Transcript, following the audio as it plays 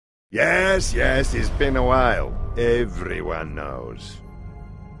Yes, it's been a while. Everyone knows.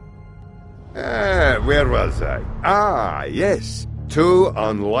 Where was I? Yes. Two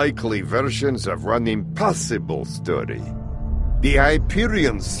unlikely versions of one impossible story. The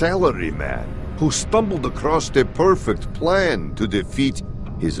Hyperion salaryman who stumbled across the perfect plan to defeat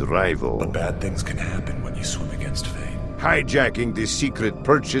his rival. But bad things can happen when you swim against fate. Hijacking the secret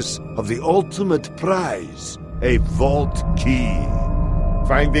purchase of the ultimate prize, a vault key.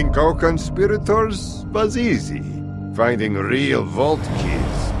 Finding co-conspirators was easy. Finding real vault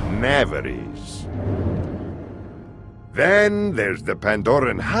keys never is. Then there's the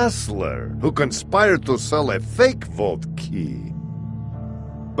Pandoran hustler who conspired to sell a fake vault key.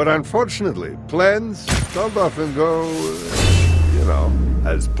 But unfortunately, plans don't often go,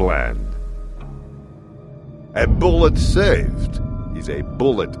 as planned. A bullet saved is a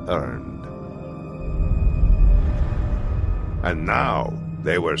bullet earned. And now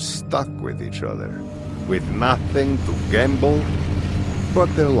they were stuck with each other, with nothing to gamble but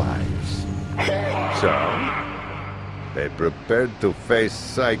their lives. So, they prepared to face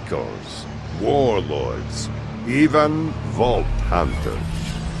psychos, warlords, even vault hunters.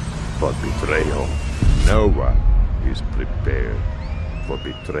 But betrayal, no one is prepared for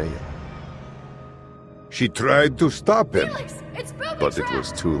betrayal. She tried to stop him, but it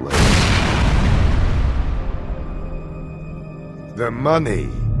was too late. The money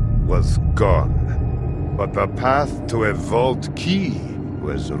was gone, but the path to a vault key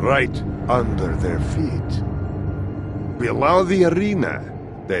was right under their feet. Below the arena,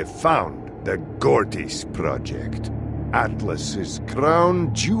 they found the Gortys Project, Atlas's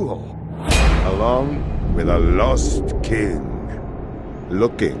crown jewel, along with a lost king,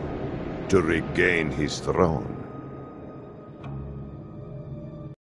 looking to regain his throne.